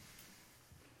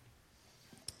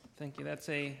Thank you. That's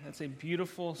a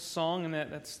beautiful song, and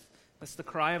that's the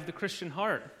cry of the Christian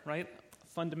heart, right?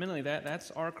 Fundamentally, that's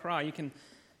our cry. You can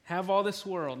have all this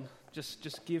world,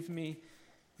 just give me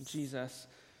Jesus.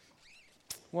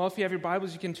 Well, if you have your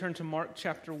Bibles, you can turn to Mark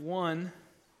chapter 1.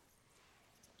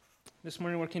 This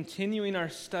morning we're continuing our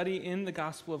study in the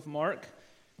Gospel of Mark.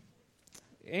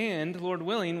 And, Lord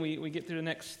willing, we get through the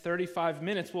next 35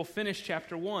 minutes, we'll finish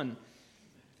chapter 1.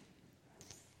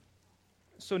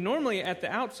 So normally at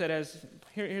the outset,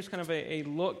 here's kind of a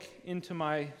look into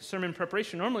my sermon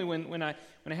preparation. Normally when I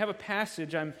have a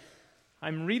passage,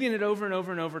 I'm reading it over and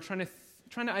over and over, trying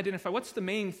to identify what's the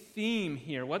main theme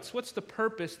here. What's the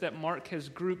purpose that Mark has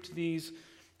grouped these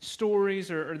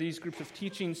stories or these groups of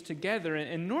teachings together?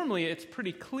 And normally it's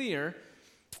pretty clear.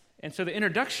 And so the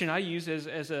introduction I use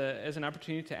as an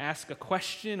opportunity to ask a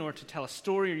question or to tell a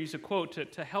story or use a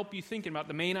quote to help you think about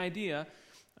the main idea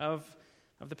of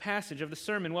the passage, of the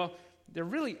sermon. Well, there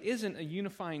really isn't a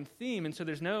unifying theme, and so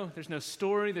there's no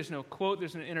story, there's no quote,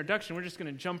 there's no introduction. We're just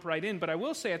going to jump right in. But I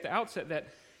will say at the outset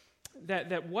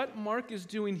that what Mark is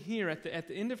doing here at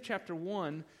the end of chapter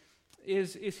 1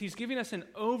 is he's giving us an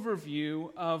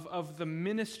overview of the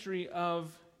ministry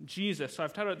of Jesus. So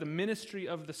I've titled it The Ministry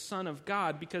of the Son of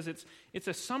God because it's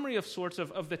a summary of sorts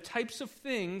of the types of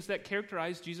things that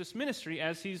characterize Jesus' ministry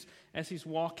as he's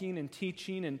walking and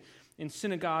teaching and in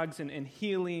synagogues and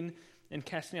healing and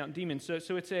casting out demons.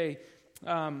 So it's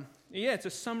it's a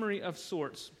summary of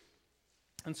sorts.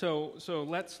 And so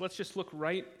let's just look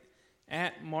right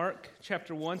at Mark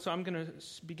chapter 1. So I'm going to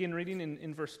begin reading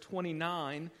in verse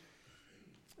 29,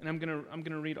 and I'm going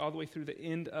to read all the way through the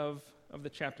end of the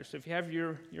chapter. So if you have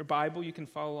your Bible, you can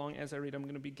follow along as I read. I'm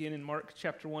going to begin in Mark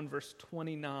chapter 1, verse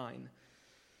 29.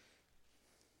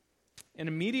 And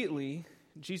immediately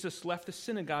Jesus left the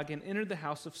synagogue and entered the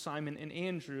house of Simon and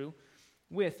Andrew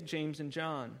with James and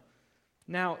John.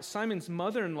 Now Simon's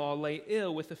mother-in-law lay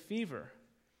ill with a fever,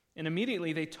 and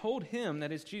immediately they told him,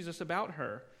 that is Jesus, about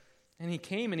her. And he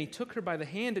came and he took her by the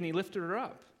hand and he lifted her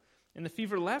up. And the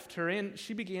fever left her, and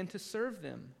she began to serve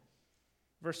them.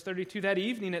 Verse 32, that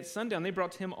evening at sundown they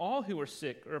brought to him all who were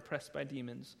sick or oppressed by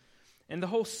demons. And the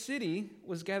whole city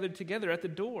was gathered together at the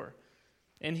door.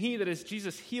 And he, that is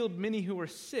Jesus, healed many who were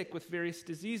sick with various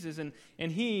diseases. And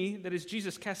he, that is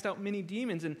Jesus, cast out many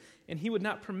demons. And he would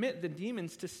not permit the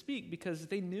demons to speak because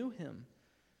they knew him.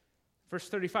 Verse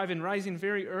 35, and rising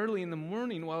very early in the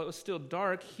morning while it was still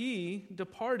dark, he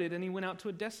departed and he went out to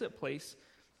a desolate place.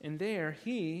 And there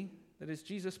he, that is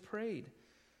Jesus, prayed.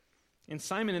 And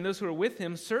Simon and those who were with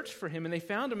him searched for him, and they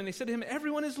found him, and they said to him,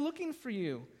 everyone is looking for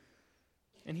you.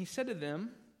 And he said to them,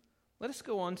 let us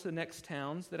go on to the next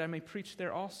towns, that I may preach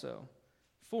there also,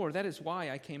 for that is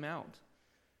why I came out.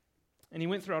 And he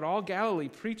went throughout all Galilee,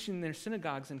 preaching in their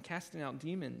synagogues and casting out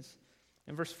demons.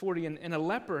 And verse 40, and a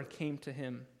leper came to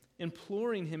him,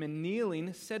 imploring him, and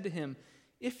kneeling, said to him,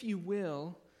 if you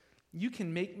will, you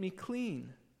can make me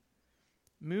clean.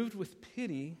 Moved with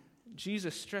pity,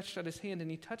 Jesus stretched out his hand,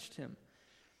 and he touched him,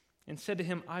 and said to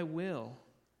him, I will,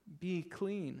 be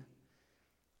clean.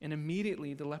 And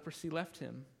immediately the leprosy left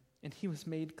him, and he was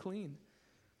made clean.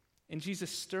 And Jesus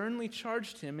sternly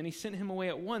charged him, and he sent him away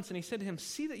at once. And he said to him,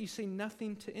 see that you say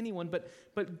nothing to anyone,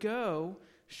 but go,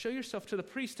 show yourself to the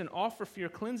priest, and offer for your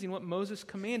cleansing what Moses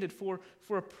commanded for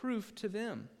a proof to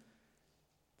them.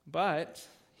 But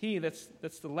he, that's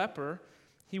the leper,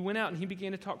 he went out and he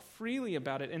began to talk freely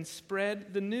about it and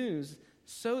spread the news,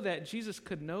 so that Jesus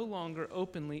could no longer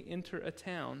openly enter a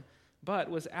town,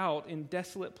 but was out in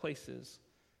desolate places.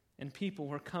 And people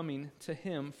were coming to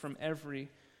him from every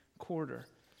quarter.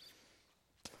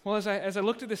 Well, as I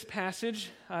looked at this passage,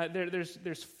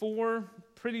 there's four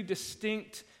pretty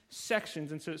distinct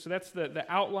sections, and so that's the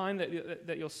outline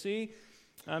that you'll see.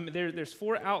 There's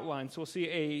four outlines. So we'll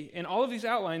see and all of these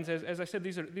outlines, as I said,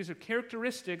 these are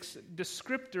characteristics,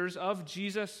 descriptors of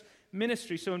Jesus'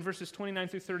 ministry. So in verses 29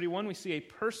 through 31, we see a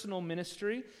personal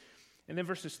ministry. And then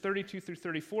verses 32 through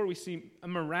 34, we see a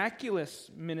miraculous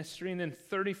ministry. And then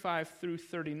 35 through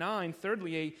 39,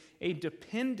 thirdly, a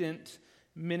dependent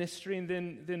ministry. And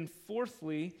then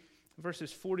fourthly,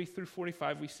 verses 40 through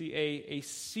 45, we see a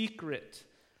secret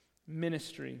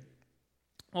ministry.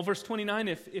 Well, verse 29,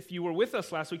 if you were with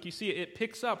us last week, you see it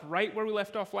picks up right where we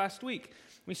left off last week.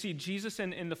 We see Jesus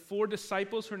and the four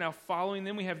disciples who are now following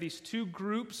them. We have these two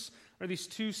groups, or these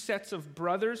two sets of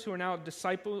brothers who are now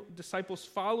disciples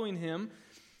following him.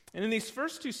 And in these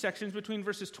first two sections, between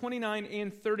verses 29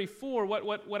 and 34,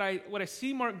 what I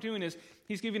see Mark doing is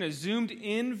he's giving a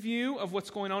zoomed-in view of what's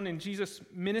going on in Jesus'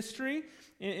 ministry.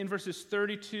 In verses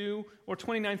 32 or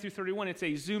 29 through 31, it's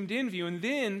a zoomed-in view. And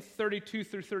then 32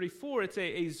 through 34, it's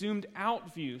a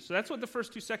zoomed-out view. So that's what the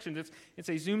first two sections, it's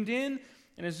a zoomed-in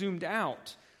and a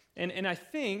zoomed-out. And I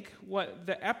think what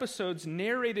the episodes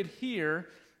narrated here,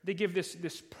 they give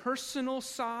this personal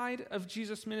side of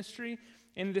Jesus' ministry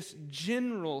and this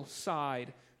general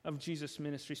side of Jesus'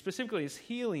 ministry, specifically his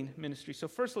healing ministry. So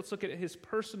first, let's look at his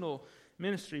personal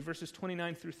ministry, verses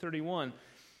 29 through 31.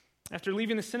 After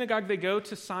leaving the synagogue, they go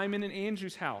to Simon and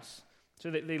Andrew's house. So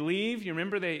they leave. You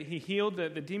remember he healed the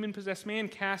demon-possessed man,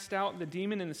 cast out the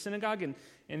demon in the synagogue,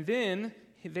 and then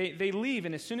they leave.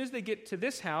 And as soon as they get to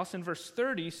this house, in verse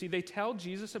 30, see, they tell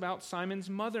Jesus about Simon's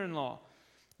mother-in-law.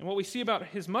 And what we see about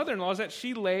his mother-in-law is that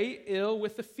she lay ill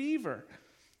with a fever.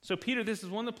 So Peter, this is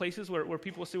one of the places where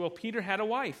people will say, well, Peter had a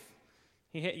wife.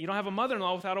 You don't have a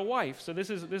mother-in-law without a wife. So this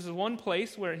is one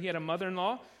place where he had a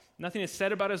mother-in-law. Nothing is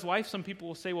said about his wife. Some people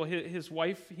will say, well, his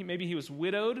wife, maybe he was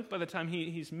widowed by the time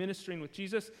he's ministering with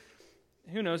Jesus.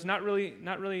 Who knows? Not really.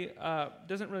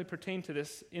 Doesn't really pertain to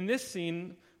this. In this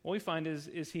scene, what we find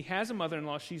is he has a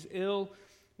mother-in-law. She's ill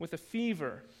with a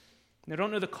fever. Now, I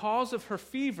don't know the cause of her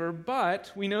fever,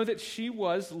 but we know that she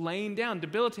was laying down,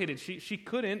 debilitated. She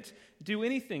couldn't do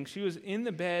anything. She was in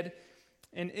the bed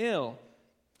and ill.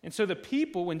 And so the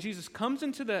people, when Jesus comes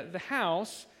into the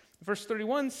house, verse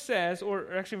 31 says,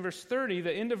 or actually in verse 30,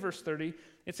 the end of verse 30,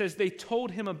 it says they told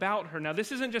him about her. Now,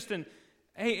 this isn't just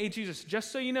hey, Jesus,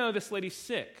 just so you know, this lady's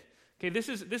sick. Okay,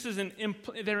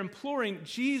 they're imploring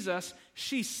Jesus,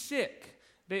 she's sick.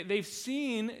 They've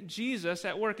seen Jesus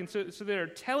at work, and so they're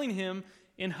telling him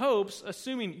in hopes,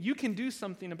 assuming you can do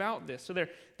something about this. So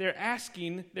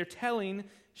they're telling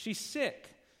she's sick.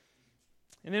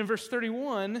 And then in verse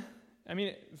 31,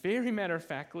 very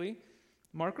matter-of-factly,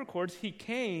 Mark records, he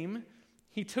came,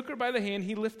 he took her by the hand,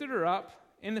 he lifted her up,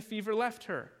 and the fever left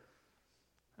her.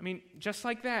 Just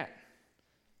like that.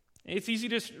 It's easy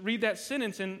to just read that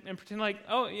sentence and pretend like,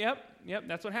 oh, yep,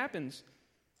 that's what happens.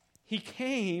 He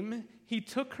came, he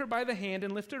took her by the hand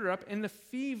and lifted her up, and the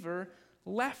fever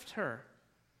left her.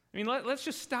 Let's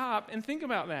just stop and think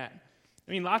about that.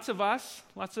 Lots of us,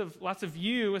 lots of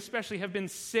you especially, have been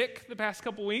sick the past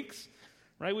couple weeks,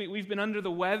 right? We've been under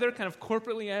the weather, kind of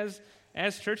corporately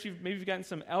as church. You've gotten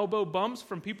some elbow bumps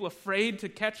from people afraid to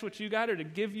catch what you got or to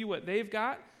give you what they've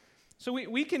got. So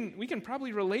we can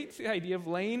probably relate to the idea of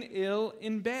laying ill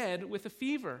in bed with a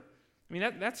fever.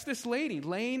 That's this lady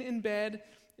laying in bed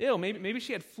ill. Maybe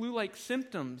she had flu-like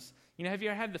symptoms. Have you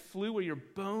ever had the flu where your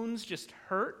bones just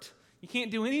hurt? You can't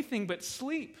do anything but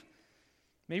sleep.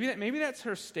 Maybe that's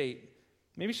her state.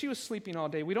 Maybe she was sleeping all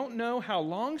day. We don't know how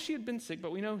long she had been sick,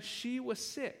 but we know she was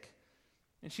sick.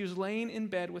 And she was laying in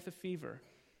bed with a fever.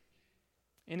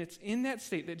 And it's in that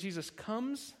state that Jesus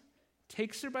comes,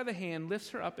 takes her by the hand, lifts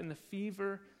her up, and the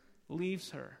fever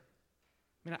leaves her.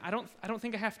 I don't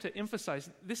think I have to emphasize,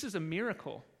 this is a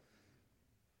miracle.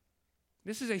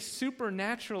 This is a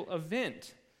supernatural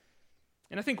event.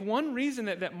 And I think one reason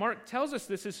that Mark tells us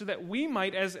this is so that we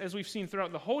might, as we've seen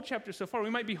throughout the whole chapter so far, we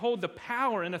might behold the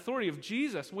power and authority of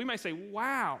Jesus. We might say,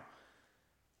 wow,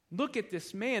 look at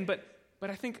this man. But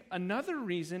I think another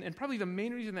reason, and probably the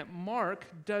main reason that Mark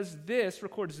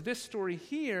records this story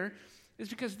here, is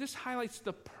because this highlights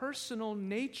the personal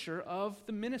nature of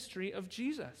the ministry of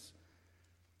Jesus.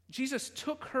 Jesus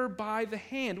took her by the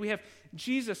hand. We have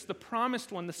Jesus, the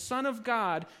promised one, the Son of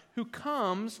God, who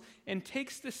comes and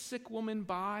takes this sick woman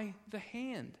by the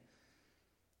hand.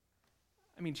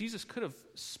 Jesus could have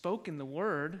spoken the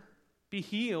word, be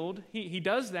healed. He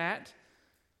does that.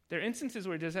 There are instances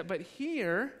where he does that, but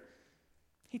here,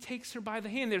 he takes her by the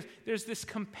hand. There's this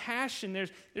compassion.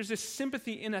 There's this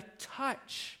sympathy in a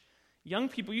touch. Young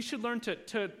people, you should learn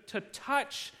to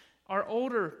touch our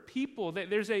older people.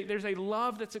 There's a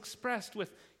love that's expressed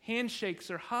with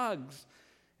handshakes or hugs.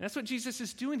 And that's what Jesus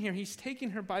is doing here. He's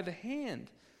taking her by the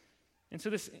hand. And so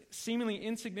this seemingly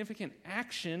insignificant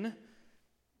action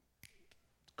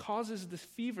causes the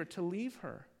fever to leave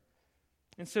her.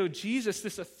 And so Jesus,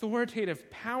 this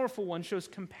authoritative, powerful one, shows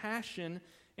compassion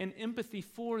and empathy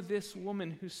for this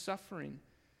woman who's suffering.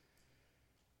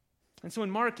 And so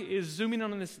when Mark is zooming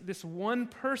on this one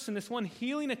person, this one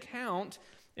healing account,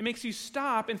 it makes you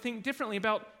stop and think differently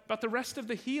about the rest of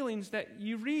the healings that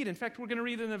you read. In fact, we're going to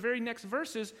read in the very next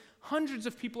verses, hundreds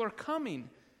of people are coming.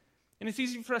 And it's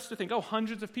easy for us to think,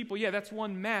 hundreds of people, yeah, that's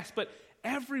one mass. But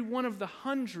every one of the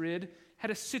 100 had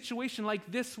a situation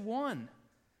like this one.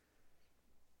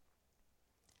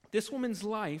 This woman's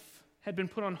life had been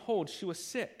put on hold. She was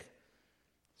sick.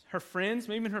 her friends,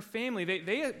 maybe even her family,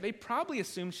 they probably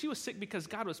assumed she was sick because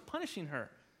God was punishing her.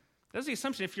 That's the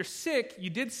assumption. If you're sick, you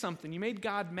did something. You made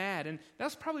God mad. And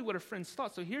that's probably what her friends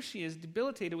thought. So here she is,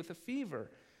 debilitated with a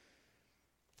fever.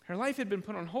 Her life had been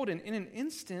put on hold, and in an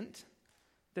instant,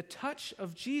 the touch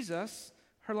of Jesus,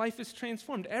 her life is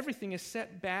transformed. Everything is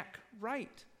set back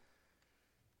right.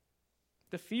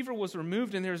 The fever was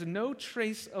removed, and there's no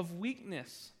trace of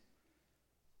weakness.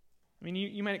 I mean,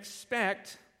 you might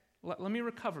expect, let me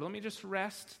recover. Let me just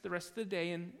rest the rest of the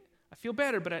day, and I feel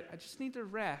better, but I just need to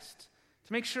rest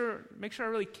to make sure I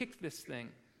really kicked this thing.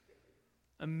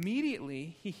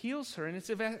 Immediately, he heals her, and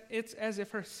it's as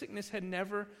if her sickness had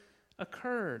never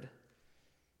occurred.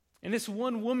 And this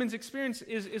one woman's experience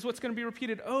is what's going to be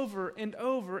repeated over and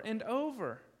over and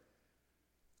over.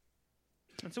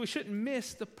 And so we shouldn't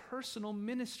miss the personal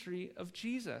ministry of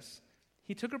Jesus.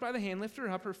 He took her by the hand, lifted her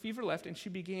up, her fever left, and she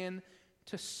began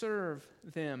to serve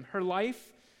them. Her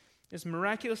life is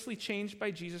miraculously changed by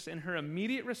Jesus, and her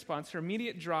immediate response, her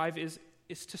immediate drive is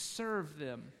to serve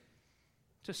them.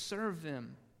 To serve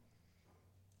them.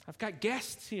 I've got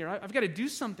guests here. I've got to do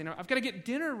something. I've got to get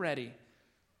dinner ready.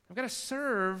 I've got to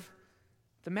serve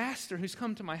the master who's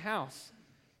come to my house.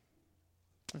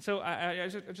 And so I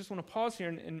just want to pause here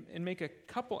and make a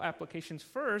couple applications.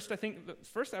 First, I think the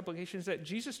first application is that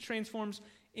Jesus transforms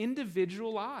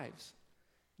individual lives.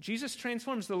 Jesus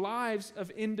transforms the lives of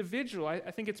individuals.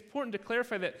 I think it's important to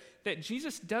clarify that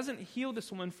Jesus doesn't heal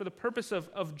this woman for the purpose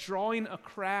of drawing a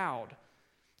crowd.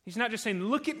 He's not just saying,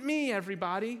 look at me,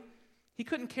 everybody. He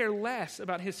couldn't care less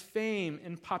about his fame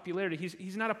and popularity.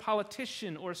 He's not a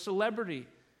politician or a celebrity.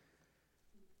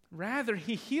 Rather,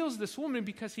 he heals this woman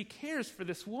because he cares for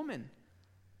this woman.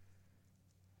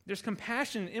 There's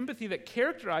compassion and empathy that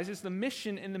characterizes the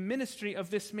mission and the ministry of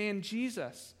this man,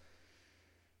 Jesus.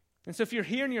 And so if you're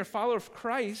here and you're a follower of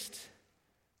Christ,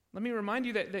 let me remind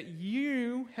you that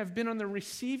you have been on the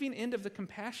receiving end of the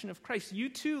compassion of Christ. You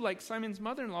too, like Simon's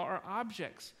mother-in-law, are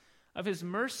objects of his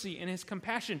mercy and his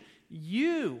compassion.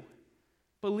 You,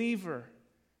 believer,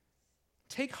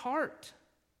 take heart.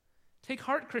 Take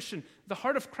heart, Christian. The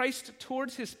heart of Christ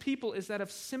towards his people is that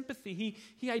of sympathy.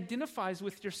 He identifies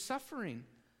with your suffering.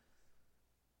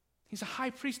 He's a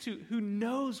high priest who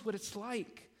knows what it's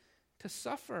like to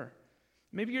suffer.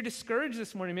 Maybe you're discouraged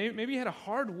this morning. Maybe you had a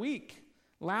hard week,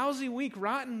 lousy week,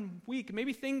 rotten week.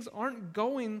 Maybe things aren't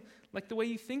going like the way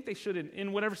you think they should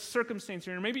in whatever circumstance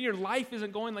you're in. Or maybe your life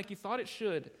isn't going like you thought it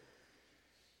should.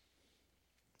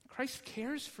 Christ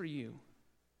cares for you.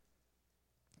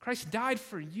 Christ died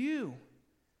for you.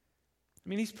 I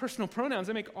mean, these personal pronouns,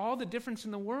 they make all the difference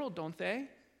in the world, don't they? I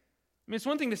mean, it's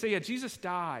one thing to say, yeah, Jesus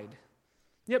died.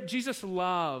 Yep, Jesus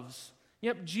loves.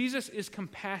 Yep, Jesus is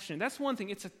compassionate. That's one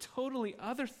thing. It's a totally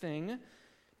other thing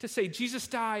to say, Jesus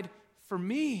died for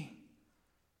me.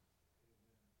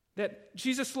 That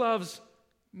Jesus loves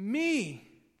me.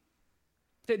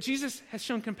 That Jesus has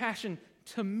shown compassion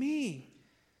to me.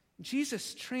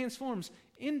 Jesus transforms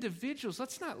individuals.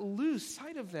 Let's not lose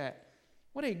sight of that.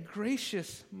 What a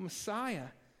gracious Messiah.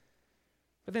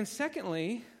 But then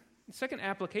secondly, the second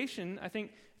application I think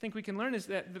we can learn is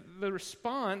that the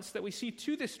response that we see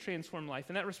to this transformed life,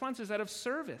 and that response is that of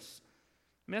service.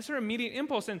 I mean, that's our immediate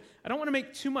impulse, and I don't want to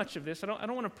make too much of this. I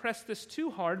don't want to press this too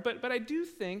hard, but I do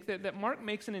think that Mark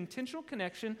makes an intentional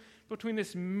connection between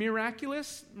this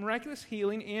miraculous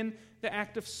healing and the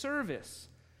act of service.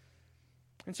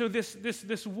 And so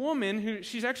this woman who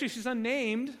she's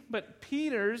unnamed, but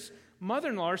Peter's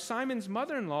mother-in-law, or Simon's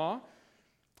mother-in-law,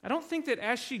 I don't think that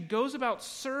as she goes about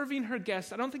serving her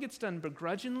guests, I don't think it's done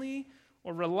begrudgingly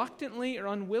or reluctantly or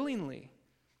unwillingly.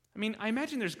 I mean, I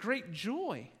imagine there's great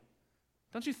joy.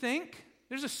 Don't you think?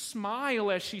 There's a smile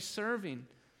as she's serving.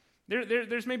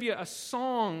 There's maybe a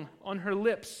song on her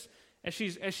lips as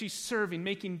she's serving,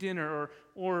 making dinner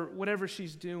or whatever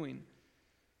she's doing.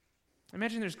 I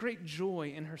imagine there's great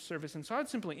joy in her service. And so I would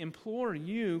simply implore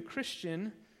you,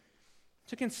 Christian,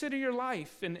 to consider your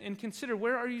life and consider,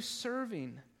 where are you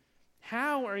serving?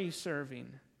 How are you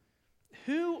serving?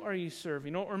 Who are you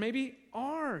serving? Or maybe,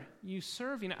 are you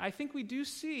serving? I think we do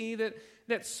see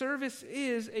that service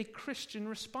is a Christian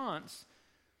response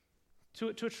to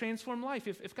a transformed life.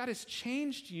 If God has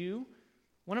changed you,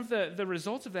 one of the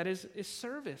results of that is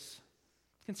service.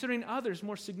 Considering others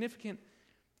more significant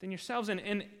than yourselves.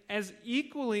 And as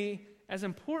equally as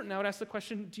important, I would ask the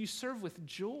question, do you serve with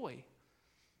joy?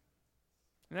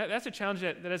 And that's a challenge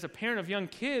that as a parent of young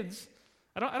kids,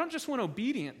 I don't just want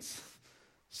obedience.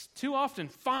 Too often,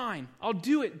 fine, I'll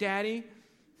do it, Daddy.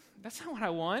 That's not what I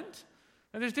want.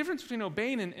 Now, there's a difference between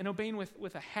obeying and obeying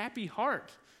with a happy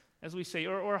heart, as we say,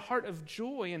 or a heart of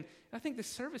joy. And I think the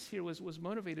service here was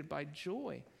motivated by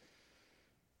joy.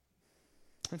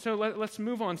 And so let's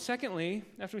move on. Secondly,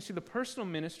 after we see the personal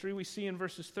ministry, we see in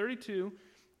verses 32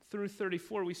 through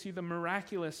 34, we see the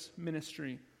miraculous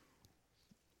ministry.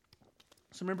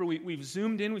 So remember, we've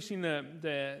zoomed in, we've seen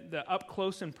the up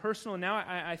close and personal, and now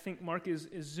I think Mark is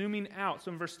zooming out.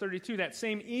 So in verse 32, that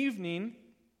same evening,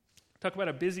 talk about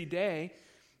a busy day,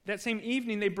 that same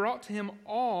evening they brought to him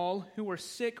all who were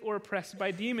sick or oppressed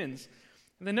by demons.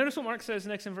 And then notice what Mark says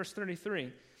next in verse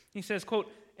 33. He says,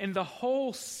 quote, "And the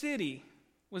whole city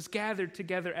was gathered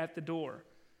together at the door."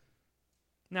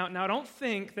 Now I don't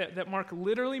think that Mark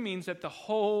literally means that the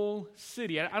whole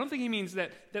city. I don't think he means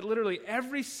that literally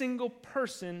every single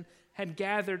person had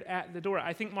gathered at the door.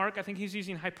 I think he's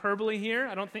using hyperbole here.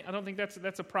 I don't think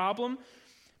that's a problem.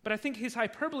 But I think his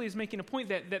hyperbole is making a point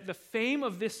that the fame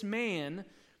of this man,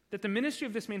 that the ministry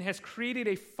of this man has created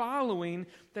a following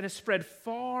that has spread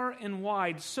far and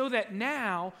wide, so that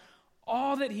now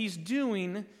all that he's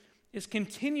doing is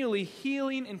continually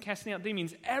healing and casting out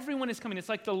demons. Everyone is coming. It's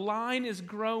like the line is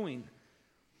growing.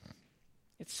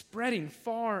 It's spreading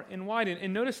far and wide.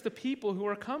 And notice the people who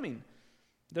are coming.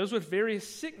 Those with various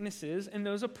sicknesses and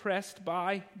those oppressed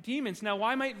by demons. Now,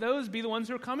 why might those be the ones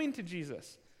who are coming to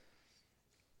Jesus?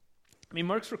 I mean,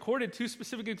 Mark's recorded two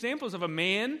specific examples of a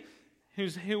man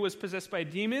who was possessed by a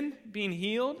demon being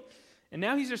healed. And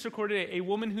now he's just recorded a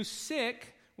woman who's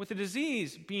sick with a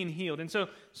disease being healed. And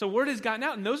so word has gotten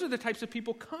out, and those are the types of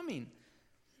people coming.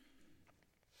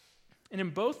 And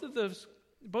in both of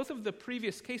the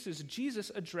previous cases,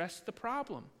 Jesus addressed the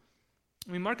problem.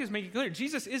 I mean, Mark is making clear,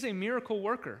 Jesus is a miracle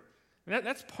worker.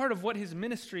 That's part of what his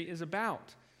ministry is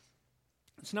about.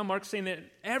 So now Mark's saying that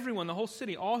everyone, the whole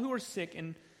city, all who are sick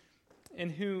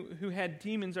and who had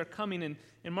demons are coming.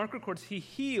 And Mark records he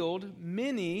healed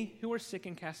many who were sick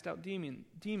and cast out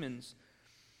demons.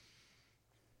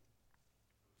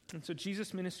 And so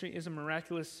Jesus' ministry is a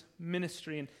miraculous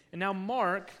ministry. And now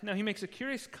Mark, he makes a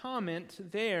curious comment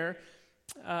there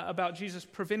about Jesus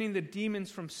preventing the demons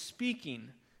from speaking.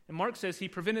 And Mark says he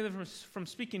prevented them from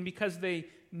speaking because they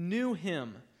knew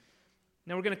him.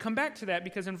 Now we're going to come back to that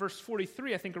because in verse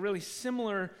 43, I think a really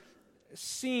similar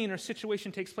scene or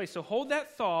situation takes place. So hold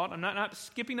that thought. I'm not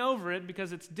skipping over it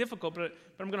because it's difficult, but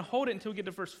I'm going to hold it until we get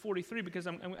to verse 43 because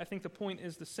I think the point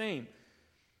is the same.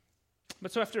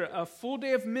 But so after a full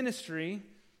day of ministry,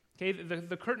 okay,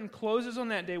 the curtain closes on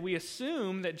that day. We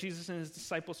assume that Jesus and his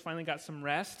disciples finally got some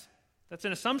rest. That's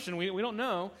an assumption. We don't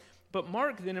know. But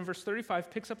Mark then in verse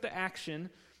 35 picks up the action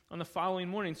on the following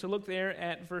morning. So look there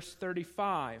at verse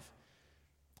 35.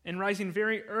 "And rising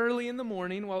very early in the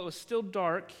morning, while it was still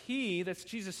dark, he," that's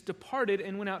Jesus, "departed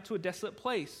and went out to a desolate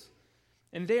place.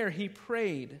 And there he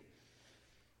prayed."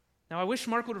 Now I wish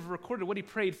Mark would have recorded what he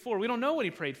prayed for. We don't know what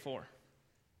he prayed for.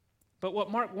 But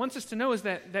what Mark wants us to know is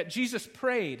that Jesus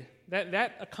prayed.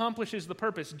 That accomplishes the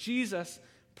purpose. Jesus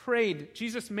prayed.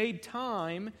 Jesus made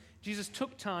time. Jesus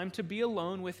took time to be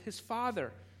alone with his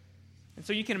Father. And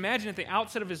so you can imagine at the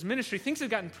outset of his ministry, things have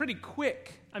gotten pretty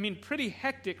quick. I mean, pretty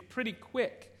hectic, pretty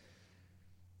quick.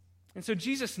 And so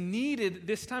Jesus needed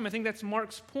this time. I think that's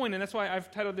Mark's point, and that's why I've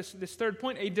titled this third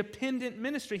point, a dependent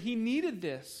ministry. He needed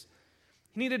this.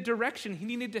 He needed direction. He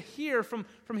needed to hear from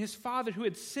his Father who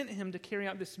had sent him to carry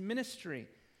out this ministry.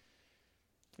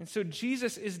 And so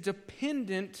Jesus is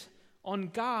dependent on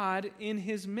God in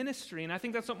his ministry. And I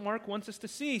think that's what Mark wants us to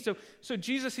see. So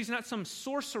Jesus, he's not some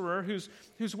sorcerer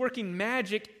who's working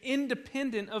magic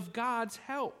independent of God's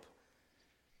help.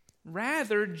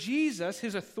 Rather, Jesus,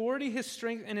 his authority, his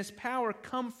strength, and his power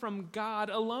come from God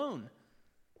alone.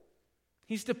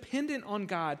 He's dependent on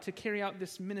God to carry out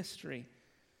this ministry.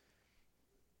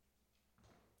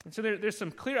 And so there's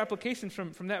some clear applications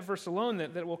from that verse alone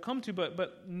that we'll come to,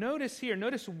 but notice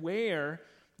where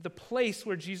the place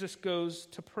where Jesus goes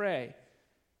to pray.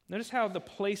 Notice how the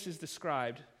place is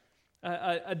described.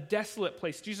 A desolate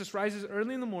place. Jesus rises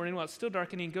early in the morning while it's still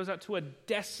dark, and he goes out to a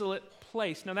desolate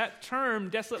place. Now that term,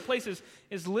 desolate place,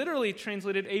 is literally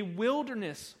translated a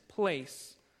wilderness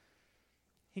place.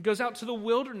 He goes out to the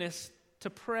wilderness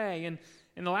to pray. And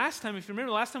the last time, if you remember,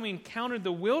 the last time we encountered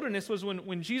the wilderness was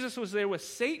when Jesus was there with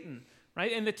Satan,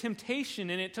 right? And the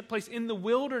temptation, and it took place in the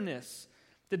wilderness,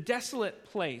 the desolate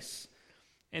place.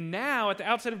 And now, at the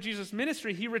outset of Jesus'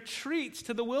 ministry, he retreats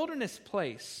to the wilderness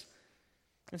place.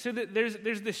 And so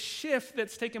there's this shift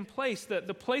that's taken place.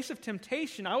 The place of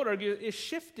temptation, I would argue, is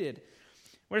shifted.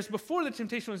 Whereas before the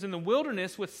temptation was in the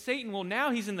wilderness with Satan, well,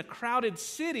 now he's in the crowded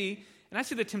city, and I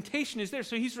see the temptation is there.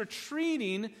 So he's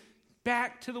retreating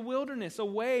back to the wilderness,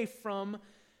 away from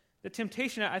the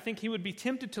temptation. I think he would be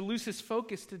tempted to lose his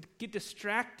focus, to get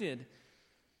distracted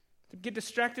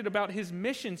about his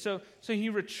mission. So he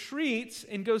retreats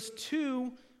and goes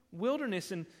to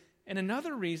wilderness. And And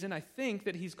another reason I think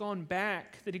that he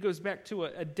goes back to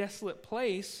a desolate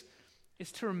place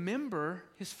is to remember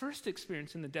his first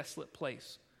experience in the desolate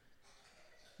place.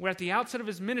 Where at the outset of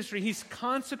his ministry, he's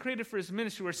consecrated for his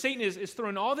ministry, where Satan is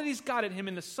throwing all that he's got at him,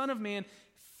 and the Son of Man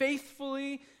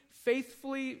faithfully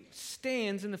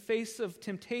stands in the face of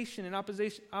temptation and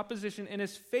opposition and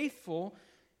is faithful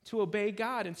to obey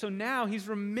God. And so now he's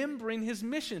remembering his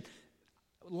mission.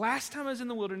 Last time I was in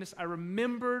the wilderness, I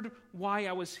remembered why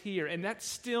I was here, and that's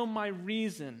still my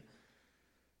reason.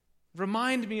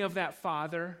 Remind me of that,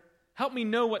 Father. Help me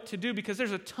know what to do, because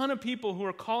there's a ton of people who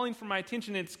are calling for my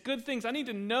attention, and it's good things. I need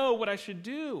to know what I should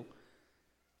do.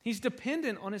 He's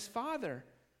dependent on his Father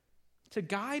to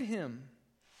guide him,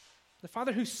 the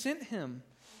Father who sent him.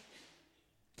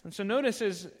 And so notice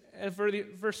as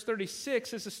verse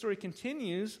 36, as the story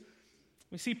continues,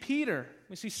 we see Peter,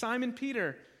 we see Simon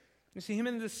Peter, we see him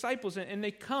and the disciples, and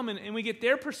they come, and we get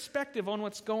their perspective on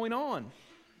what's going on.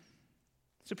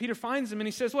 So Peter finds them, and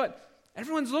he says, what?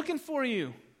 Everyone's looking for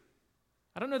you.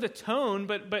 I don't know the tone,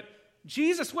 but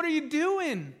Jesus, what are you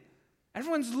doing?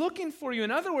 Everyone's looking for you.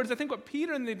 In other words, I think what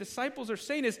Peter and the disciples are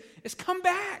saying is come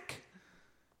back.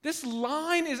 This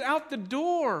line is out the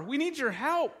door. We need your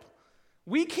help.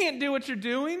 We can't do what you're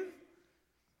doing.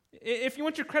 If you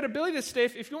want your credibility to stay,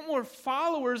 if you want more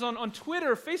followers on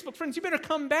Twitter or Facebook, friends, you better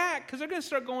come back, because they're going to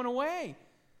start going away.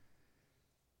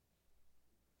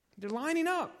 They're lining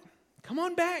up. Come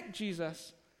on back,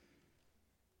 Jesus.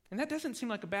 And that doesn't seem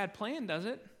like a bad plan, does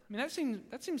it? I mean,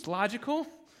 that seems logical.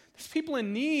 There's people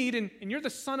in need, and you're the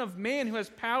Son of Man who has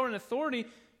power and authority.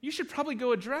 You should probably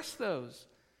go address those.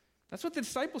 That's what the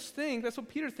disciples think. That's what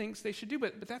Peter thinks they should do.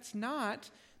 But that's not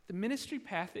the ministry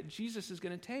path that Jesus is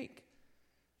going to take.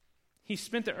 He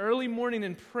spent the early morning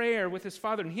in prayer with his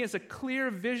Father, and he has a clear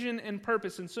vision and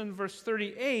purpose. And so in verse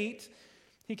 38,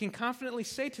 he can confidently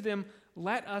say to them,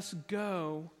 let us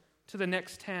go to the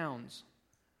next towns,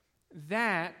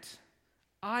 that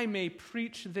I may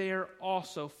preach there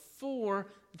also, for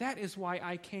that is why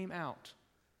I came out.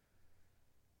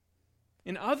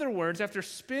 In other words, after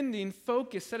spending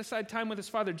focused, set-aside time with his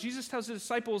Father, Jesus tells the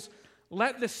disciples,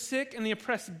 let the sick and the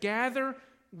oppressed gather,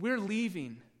 we're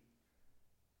leaving.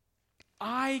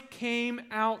 I came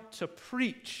out to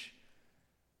preach.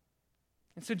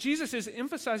 And so Jesus is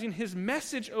emphasizing his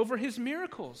message over his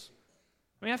miracles.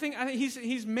 I think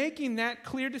he's making that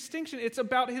clear distinction. It's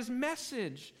about his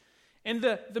message. And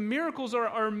the miracles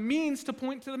are a means to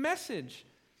point to the message.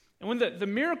 And when the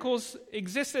miracles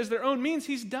exist as their own means,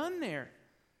 he's done there.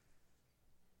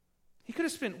 He could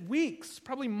have spent weeks,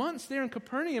 probably months there in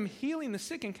Capernaum healing the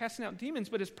sick and casting out demons,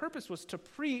 but his purpose was to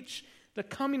preach the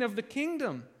coming of the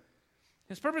kingdom.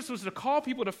 His purpose was to call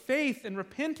people to faith and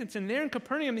repentance, and there in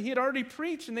Capernaum he had already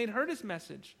preached and they'd heard his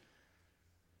message.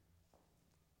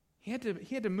 He had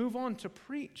to move on to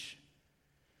preach.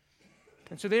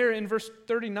 And so there in verse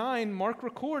 39, Mark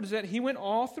records that he went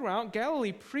all throughout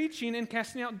Galilee preaching and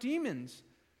casting out demons.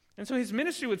 And so his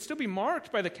ministry would still be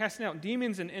marked by the casting out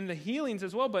demons and the healings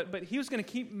as well, but he was going to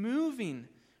keep moving,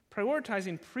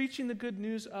 prioritizing preaching the good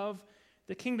news of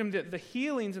the kingdom. The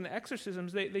healings and the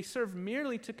exorcisms, they serve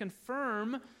merely to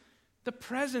confirm the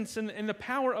presence and the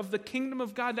power of the kingdom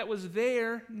of God that was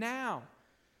there now.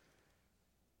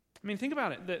 I mean, think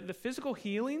about it. The physical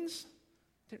healings,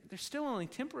 they're still only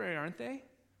temporary, aren't they?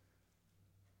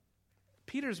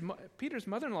 Peter's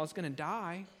mother-in-law is going to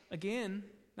die again.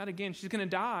 Not again, she's going to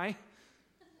die.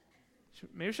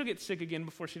 Maybe she'll get sick again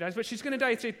before she dies, but she's going to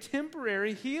die. It's a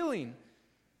temporary healing.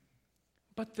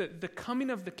 But the coming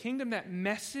of the kingdom, that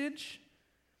message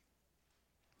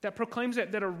that proclaims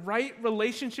that a right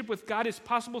relationship with God is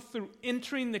possible through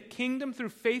entering the kingdom through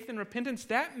faith and repentance,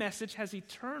 that message has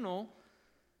eternal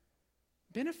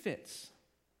benefits.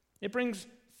 It brings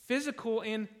physical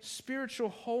and spiritual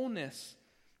wholeness.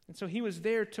 And so he was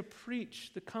there to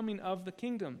preach the coming of the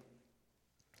kingdom.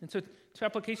 And so two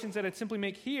applications that I'd simply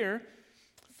make here.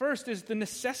 First is the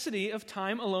necessity of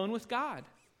time alone with God.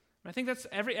 I think that's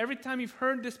every time you've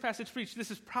heard this passage preached,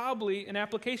 this is probably an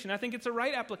application. I think it's a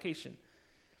right application.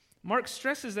 Mark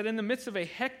stresses that in the midst of a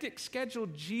hectic schedule,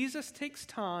 Jesus takes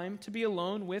time to be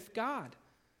alone with God.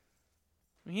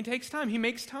 He takes time. He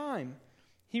makes time.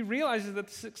 He realizes that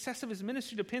the success of his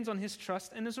ministry depends on his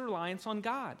trust and his reliance on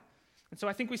God. And so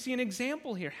I think we see an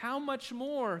example here. How much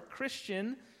more,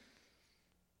 Christian,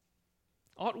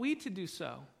 ought we to do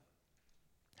so?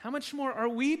 How much more are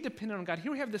we dependent on God?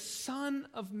 Here we have the Son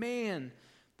of Man,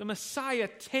 the Messiah,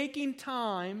 taking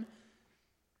time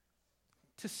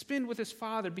to spend with his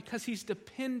Father because he's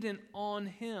dependent on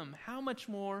him. How much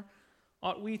more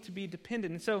ought we to be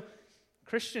dependent? And so,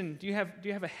 Christian, do you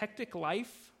have a hectic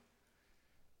life?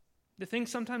 Do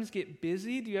things sometimes get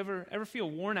busy? Do you ever feel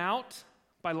worn out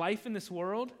by life in this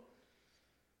world?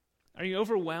 Are you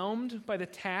overwhelmed by the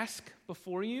task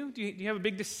before you? Do you have a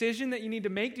big decision that you need to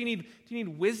make? Do you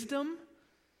need wisdom?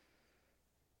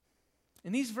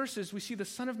 In these verses, we see the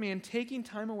Son of Man taking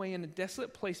time away in a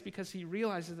desolate place because he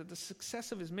realizes that the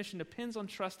success of his mission depends on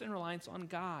trust and reliance on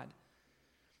God.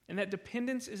 And that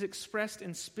dependence is expressed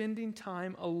in spending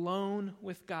time alone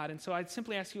with God. And so I'd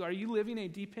simply ask you, are you living a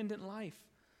dependent life?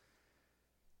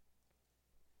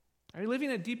 Are you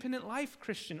living a dependent life,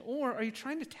 Christian? Or are you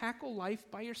trying to tackle life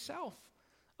by yourself,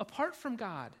 apart from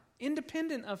God,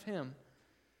 independent of Him?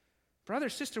 Brother,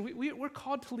 sister, we're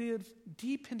called to live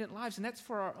dependent lives, and that's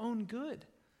for our own good.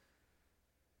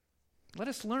 Let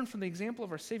us learn from the example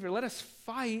of our Savior. Let us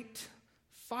fight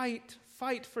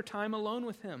for time alone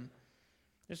with Him.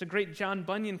 There's a great John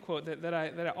Bunyan quote that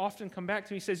I often come back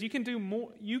to. He says, you can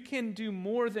do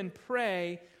more than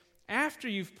pray after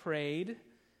you've prayed,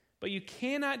 but you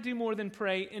cannot do more than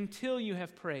pray until you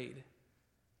have prayed.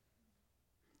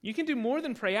 You can do more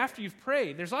than pray after you've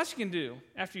prayed. There's lots you can do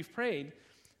after you've prayed,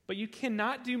 but you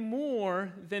cannot do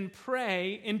more than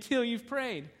pray until you've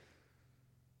prayed.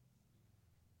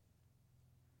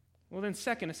 Well, then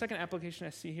a second application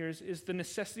I see here is the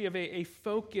necessity of a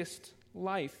focused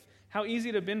life. How easy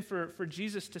it would have been for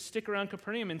Jesus to stick around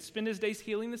Capernaum and spend his days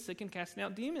healing the sick and casting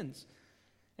out demons.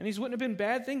 And these wouldn't have been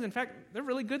bad things. In fact, they're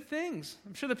really good things.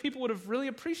 I'm sure the people would have really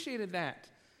appreciated that.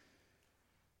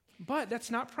 But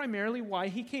that's not primarily why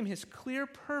he came. His clear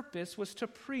purpose was to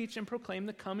preach and proclaim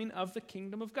the coming of the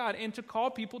kingdom of God and to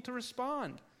call people to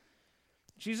respond.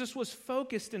 Jesus was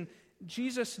focused, and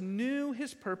Jesus knew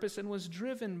his purpose and was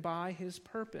driven by his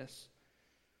purpose.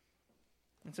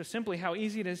 And so simply how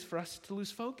easy it is for us to lose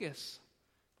focus,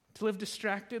 to live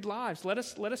distracted lives. Let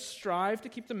us strive to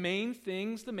keep the main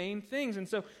things the main things. And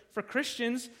so for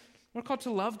Christians, we're called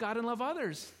to love God and love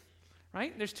others,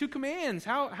 right? There's 2 commands.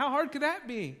 How hard could that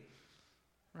be?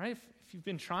 Right? If you've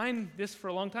been trying this for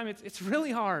a long time, it's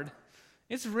really hard.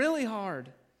 It's really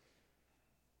hard.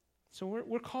 So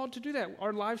we're called to do that.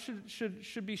 Our lives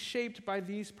should be shaped by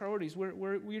these priorities.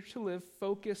 We're to live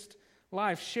focused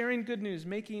lives, sharing good news,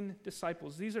 making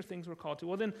disciples. These are things we're called to.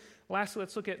 Well, then, lastly,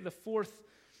 let's look at the fourth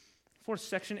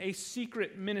section, a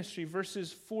secret ministry,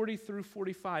 verses 40 through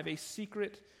 45, a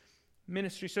secret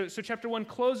ministry. So chapter 1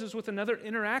 closes with another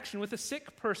interaction with a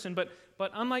sick person, but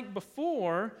unlike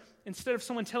before, instead of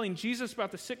someone telling Jesus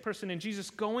about the sick person and Jesus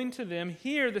going to them,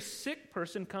 here the sick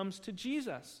person comes to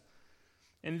Jesus.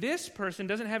 And this person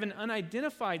doesn't have an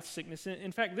unidentified sickness.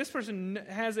 In fact, this person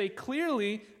has a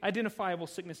clearly identifiable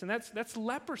sickness, and that's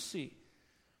leprosy.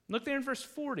 Look there in verse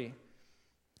 40.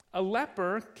 A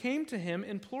leper came to him,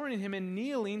 imploring him, and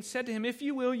kneeling, said to him, "If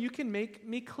you will, you can make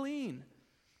me clean."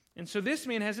 And so this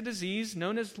man has a disease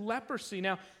known as leprosy.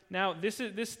 Now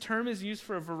this term is used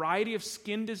for a variety of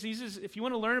skin diseases. If you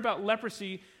want to learn about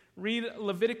leprosy, read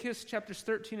Leviticus chapters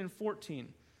 13 and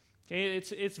 14. Okay,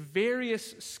 it's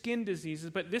various skin diseases,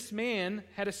 but this man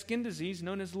had a skin disease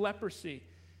known as leprosy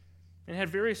and had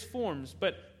various forms.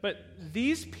 But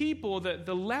these people,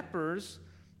 the lepers,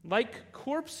 like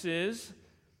corpses,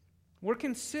 were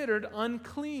considered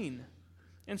unclean.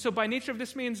 And so by nature of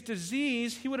this man's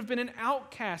disease, he would have been an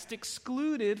outcast,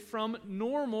 excluded from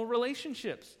normal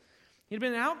relationships. He'd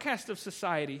been an outcast of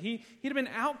society. He'd have been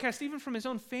outcast even from his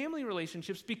own family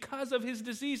relationships because of his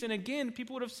disease. And again,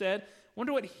 people would have said,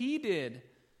 wonder what he did.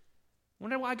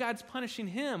 Wonder why God's punishing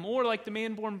him. Or like the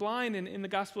man born blind in the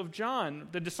Gospel of John,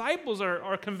 the disciples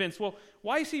are convinced, well,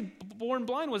 why is he born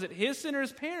blind? Was it his sin or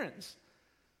his parents?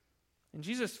 And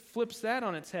Jesus flips that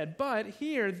on its head. But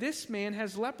here, this man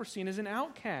has leprosy and is an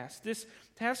outcast. To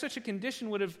have such a condition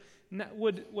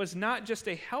was not just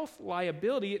a health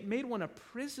liability, it made one a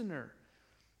prisoner,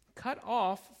 cut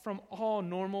off from all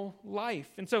normal life.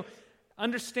 And so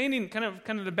understanding kind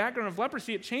of the background of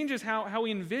leprosy, it changes how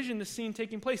we envision the scene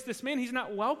taking place. This man, he's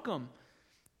not welcome.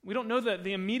 We don't know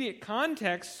the immediate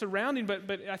context surrounding, but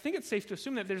I think it's safe to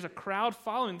assume that there's a crowd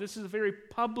following. This is a very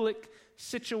public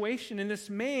situation, and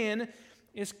this man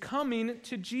is coming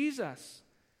to Jesus.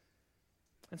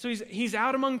 And so he's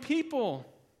out among people.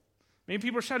 Maybe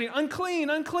people are shouting, "Unclean,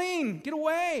 unclean, get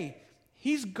away."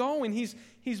 He's going.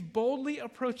 He's boldly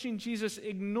approaching Jesus,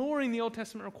 ignoring the Old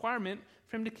Testament requirement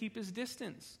for him to keep his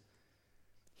distance.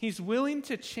 He's willing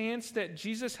to chance that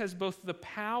Jesus has both the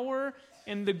power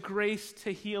and the grace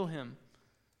to heal him.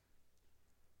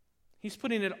 He's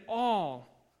putting it all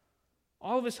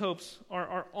of his hopes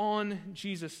are on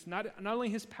Jesus, not only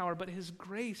his power, but his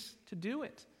grace to do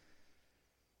it.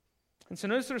 And so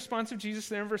notice the response of Jesus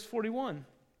there in verse 41.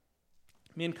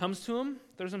 Man comes to him,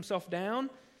 throws himself down,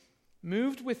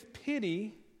 moved with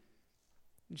pity,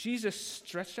 Jesus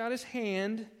stretched out his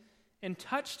hand and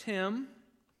touched him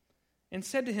and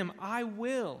said to him, I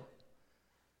will.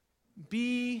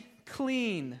 Be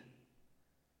clean.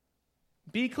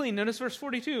 Be clean. Notice verse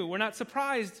 42. We're not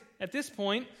surprised at this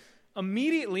point.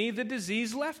 Immediately the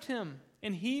disease left him,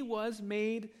 and he was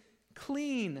made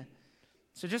clean.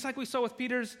 So just like we saw with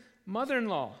Peter's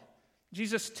mother-in-law,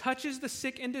 Jesus touches the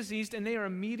sick and diseased, and they are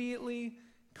immediately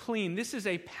clean. This is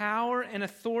a power and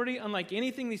authority unlike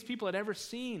anything these people had ever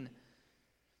seen.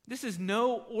 This is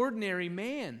no ordinary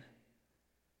man.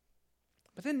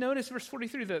 But then notice verse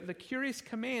 43, the curious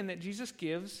command that Jesus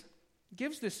gives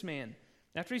this man.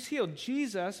 After he's healed,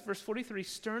 Jesus, verse 43,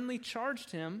 sternly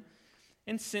charged him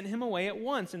and sent him away at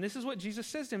once. And this is what Jesus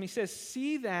says to him. He says,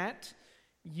 see that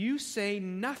you say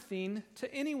nothing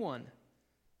to anyone,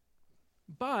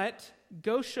 but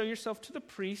go show yourself to the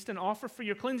priest and offer for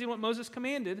your cleansing what Moses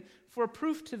commanded for a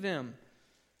proof to them.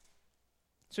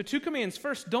 So 2 commands.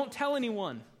 First, don't tell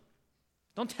anyone.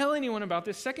 Don't tell anyone about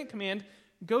this. Second command,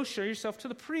 go show yourself to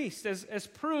the priest as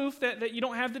proof that you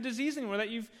don't have the disease anymore, that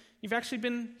you've actually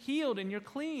been healed and you're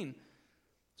clean.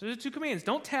 So there's 2 commands.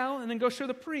 Don't tell, and then go show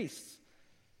the priests.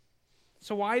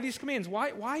 So why these commands?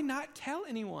 Why not tell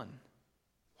anyone?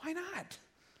 Why not?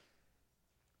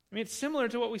 I mean, it's similar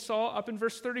to what we saw up in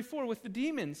verse 34 with the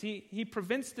demons. He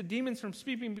prevents the demons from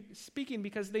speaking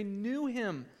because they knew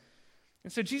him.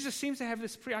 And so Jesus seems to have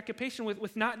this preoccupation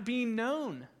with not being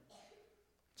known.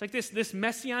 It's like this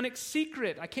messianic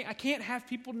secret. I can't have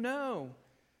people know.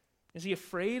 Is he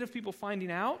afraid of people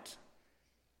finding out?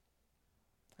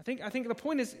 I think the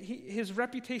point is his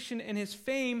reputation and his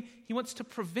fame, he wants to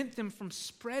prevent them from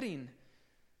spreading.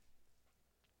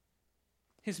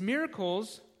 His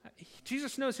miracles,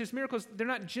 Jesus knows his miracles, they're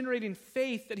not generating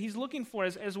faith that he's looking for.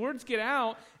 As word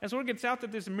gets out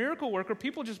that this miracle worker,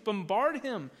 people just bombard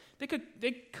him.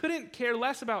 They couldn't care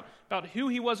less about who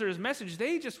he was or his message.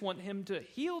 They just want him to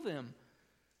heal them.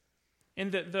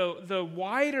 And the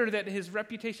wider that his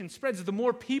reputation spreads, the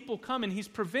more people come, and he's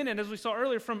prevented, as we saw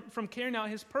earlier, from carrying out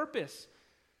his purpose.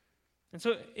 And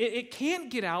so it can't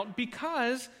get out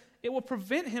because it will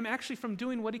prevent him actually from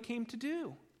doing what he came to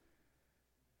do.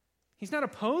 He's not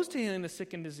opposed to healing the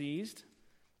sick and diseased.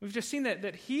 We've just seen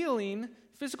that healing,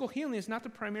 physical healing, is not the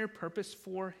primary purpose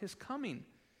for his coming.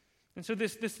 And so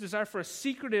this desire for a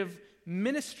secretive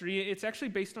ministry, it's actually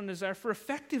based on desire for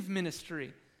effective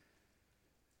ministry.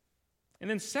 And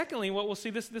then secondly, what we'll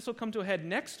see, this will come to a head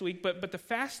next week, but the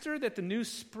faster that the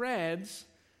news spreads,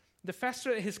 the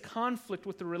faster that his conflict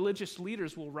with the religious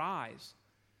leaders will rise.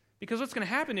 Because what's going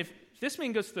to happen if this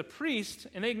man goes to the priest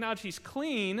and they acknowledge he's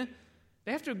clean,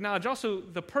 they have to acknowledge also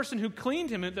the person who cleaned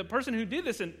him, the person who did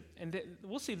this, and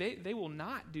we'll see they will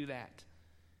not do that.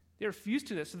 They refuse to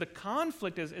do that. So the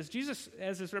conflict, as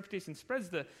his reputation spreads,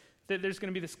 that there's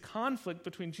going to be this conflict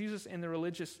between Jesus and the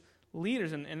religious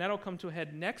leaders, and that'll come to a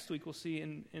head next week, we'll see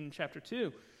in chapter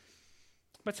 2.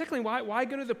 But secondly, why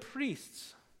go to the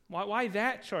priests? Why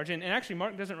that charge? And actually,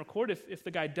 Mark doesn't record if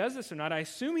the guy does this or not. I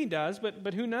assume he does,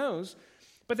 but who knows?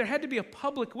 But there had to be a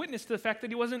public witness to the fact that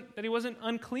he wasn't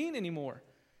unclean anymore.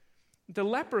 The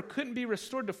leper couldn't be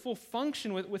restored to full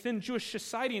function within Jewish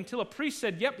society until a priest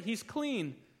said, yep, he's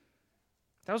clean.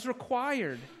 That was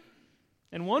required.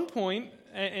 And one point,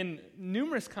 and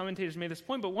numerous commentators made this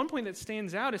point, but one point that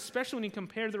stands out, especially when you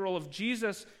compare the role of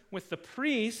Jesus with the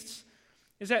priests,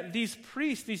 is that these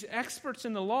priests, these experts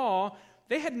in the law,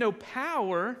 they had no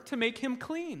power to make him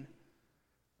clean.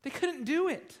 They couldn't do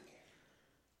it.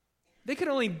 They could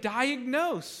only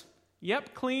diagnose.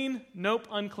 Yep, clean. Nope,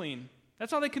 unclean.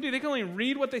 That's all they could do. They could only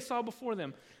read what they saw before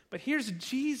them. But here's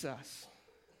Jesus,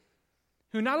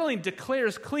 who not only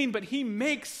declares clean, but he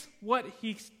makes what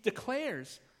he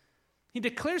declares. He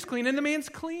declares clean, and the man's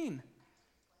clean.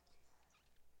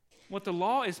 What the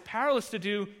law is powerless to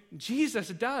do, Jesus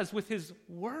does with his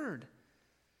word.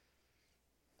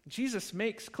 Jesus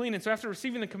makes clean. And so after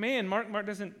receiving the command, Mark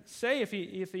doesn't say if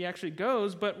he actually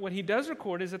goes, but what he does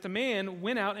record is that the man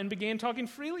went out and began talking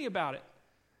freely about it.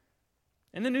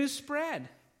 And the news spread.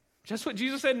 Just what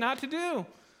Jesus said not to do.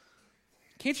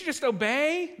 Can't you just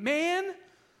obey, man?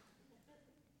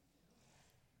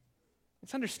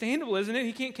 It's understandable, isn't it?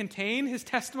 He can't contain his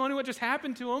testimony, what just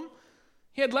happened to him.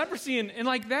 He had leprosy, and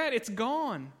like that, it's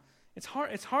gone. It's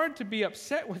hard to be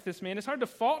upset with this man. It's hard to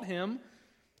fault him.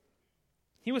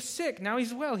 He was sick. Now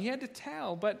he's well. He had to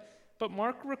tell. But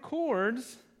Mark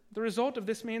records the result of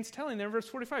this man's telling. There in verse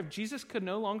 45, Jesus could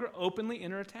no longer openly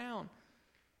enter a town.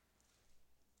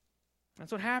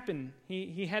 That's what happened.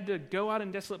 He had to go out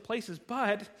in desolate places,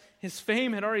 but his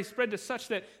fame had already spread to such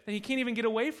that he can't even get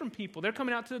away from people. They're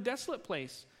coming out to the desolate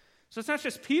place. So it's not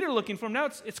just Peter looking for him. Now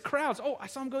it's crowds. Oh, I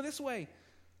saw him go this way.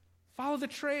 Follow the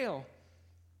trail.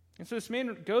 And so this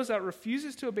man goes out,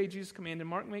 refuses to obey Jesus' command, and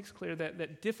Mark makes clear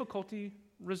that difficulty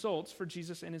results for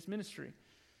Jesus and his ministry.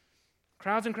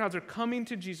 Crowds and crowds are coming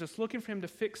to Jesus, looking for him to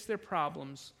fix their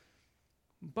problems,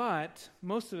 but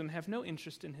most of them have no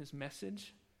interest in his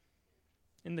message,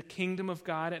 in the kingdom of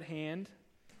God at hand.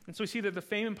 And so we see that the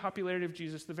fame and popularity of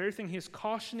Jesus, the very thing he is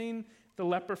cautioning the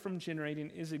leper from generating,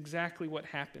 is exactly what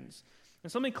happens.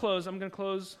 And so let me close.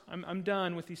 I'm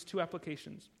done with these two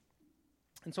applications.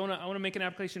 And so I want to make an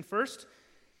application first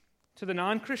to the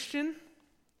non-Christian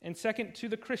and second to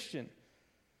the Christian.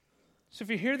 So if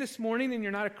you're here this morning and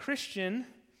you're not a Christian,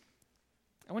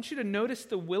 I want you to notice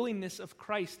the willingness of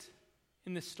Christ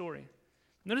in this story.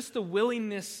 Notice the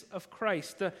willingness of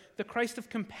Christ, the Christ of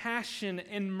compassion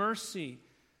and mercy,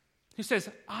 who says,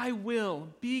 I will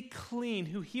be clean,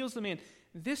 who heals the man.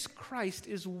 This Christ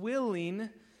is willing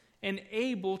and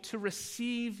able to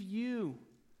receive you,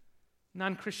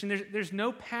 non-Christian. There's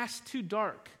no past too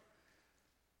dark.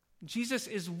 Jesus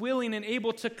is willing and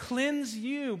able to cleanse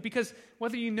you because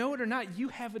whether you know it or not, you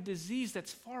have a disease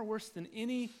that's far worse than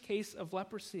any case of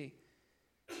leprosy.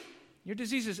 Your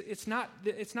disease it's not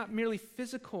merely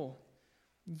physical.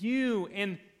 You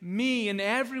and me and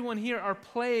everyone here are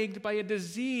plagued by a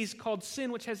disease called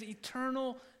sin, which has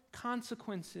eternal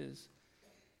consequences.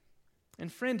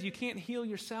 And friend, you can't heal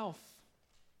yourself.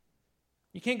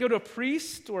 You can't go to a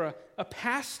priest or a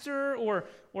pastor or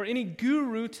any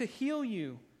guru to heal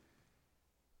you.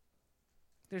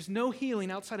 There's no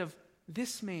healing outside of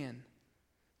this man.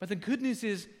 But the good news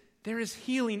is there is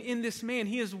healing in this man.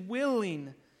 He is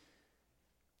willing.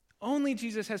 Only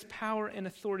Jesus has power and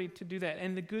authority to do that.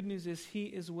 And the good news is he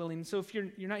is willing. So if you're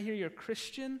not here, you're a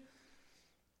Christian,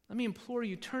 let me implore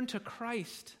you, turn to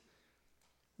Christ.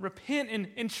 Repent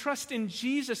and trust in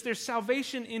Jesus. There's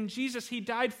salvation in Jesus. He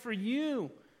died for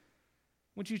you.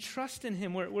 Would you trust in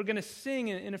him? We're going to sing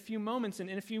in a few moments. And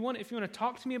if you want to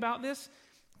talk to me about this,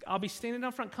 I'll be standing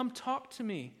down front. Come talk to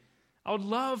me. I would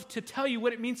love to tell you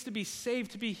what it means to be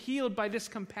saved, to be healed by this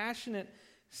compassionate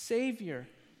Savior.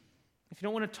 If you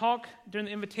don't want to talk during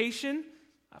the invitation,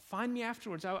 find me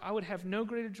afterwards. I would have no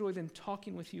greater joy than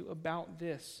talking with you about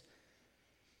this.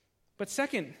 But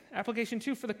second, application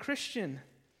 2 for the Christian.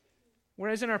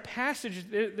 Whereas in our passage,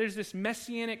 there's this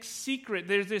messianic secret.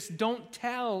 There's this don't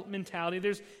tell mentality.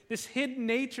 There's this hidden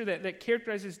nature that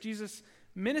characterizes Jesus'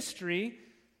 ministry.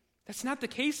 That's not the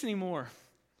case anymore.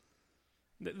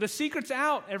 The secret's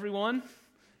out, everyone.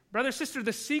 Brother, sister,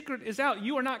 the secret is out.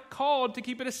 You are not called to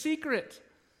keep it a secret.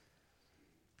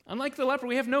 Unlike the leper,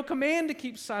 we have no command to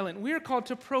keep silent. We are called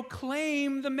to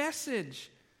proclaim the message.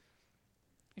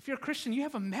 If you're a Christian, you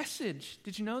have a message.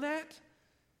 Did you know that?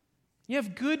 You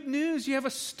have good news. You have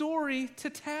a story to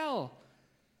tell.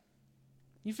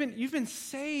 You've been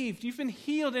saved. You've been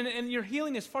healed, and your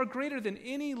healing is far greater than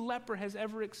any leper has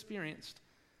ever experienced.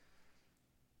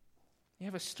 You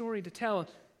have a story to tell.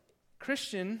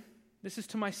 Christian, this is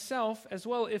to myself as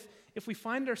well. If we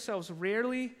find ourselves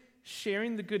rarely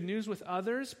sharing the good news with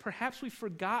others, perhaps we've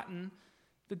forgotten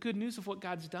the good news of what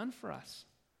God's done for us.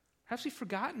 Perhaps we've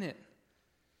forgotten it.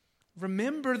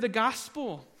 Remember the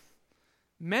gospel.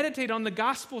 Meditate on the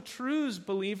gospel truths,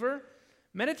 believer.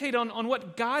 Meditate on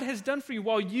what God has done for you.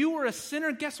 While you were a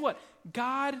sinner, guess what?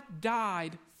 God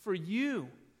died for you.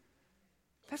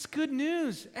 That's good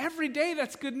news. Every day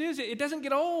that's good news. It doesn't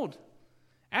get old.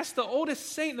 Ask the oldest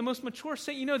saint, the most mature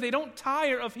saint you know, they don't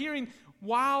tire of hearing,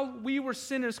 while we were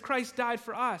sinners, Christ died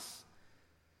for us.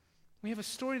 We have a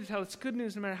story to tell. It's good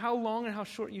news no matter how long or how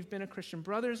short you've been a Christian.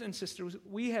 Brothers and sisters,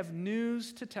 we have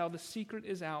news to tell. The secret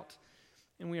is out,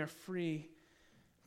 and we are free